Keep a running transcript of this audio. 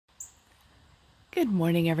Good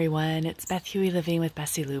morning, everyone. It's Beth Huey living with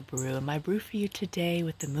Bessie Lou Brew. And my brew for you today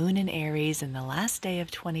with the moon in Aries and the last day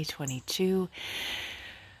of 2022.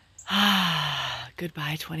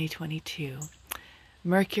 Goodbye 2022.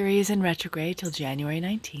 Mercury is in retrograde till January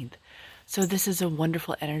 19th. So this is a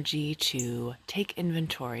wonderful energy to take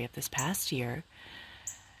inventory of this past year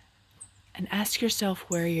and ask yourself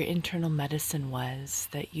where your internal medicine was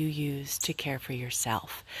that you used to care for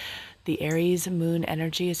yourself. The Aries moon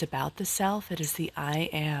energy is about the self. It is the I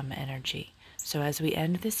am energy. So as we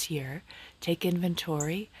end this year, take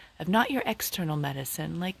inventory of not your external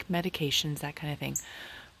medicine, like medications, that kind of thing.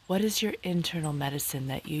 What is your internal medicine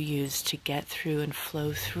that you use to get through and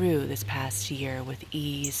flow through this past year with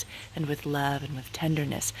ease and with love and with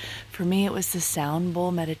tenderness? For me, it was the sound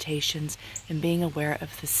bowl meditations and being aware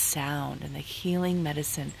of the sound and the healing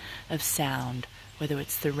medicine of sound, whether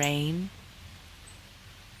it's the rain,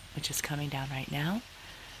 which is coming down right now,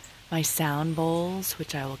 my sound bowls,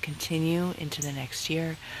 which I will continue into the next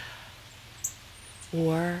year,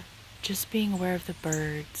 or just being aware of the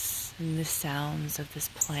birds and the sounds of this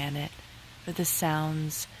planet, or the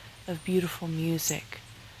sounds of beautiful music.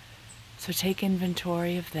 So take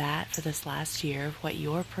inventory of that for this last year, of what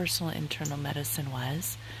your personal internal medicine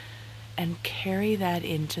was, and carry that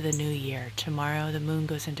into the new year. Tomorrow the moon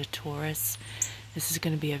goes into Taurus. This is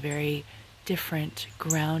going to be a very different,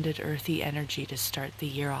 grounded, earthy energy to start the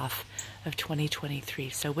year off of 2023.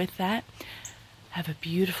 So with that, have a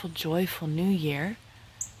beautiful, joyful new year.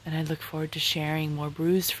 And I look forward to sharing more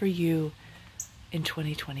brews for you in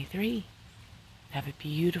 2023. Have a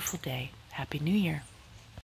beautiful day. Happy New Year.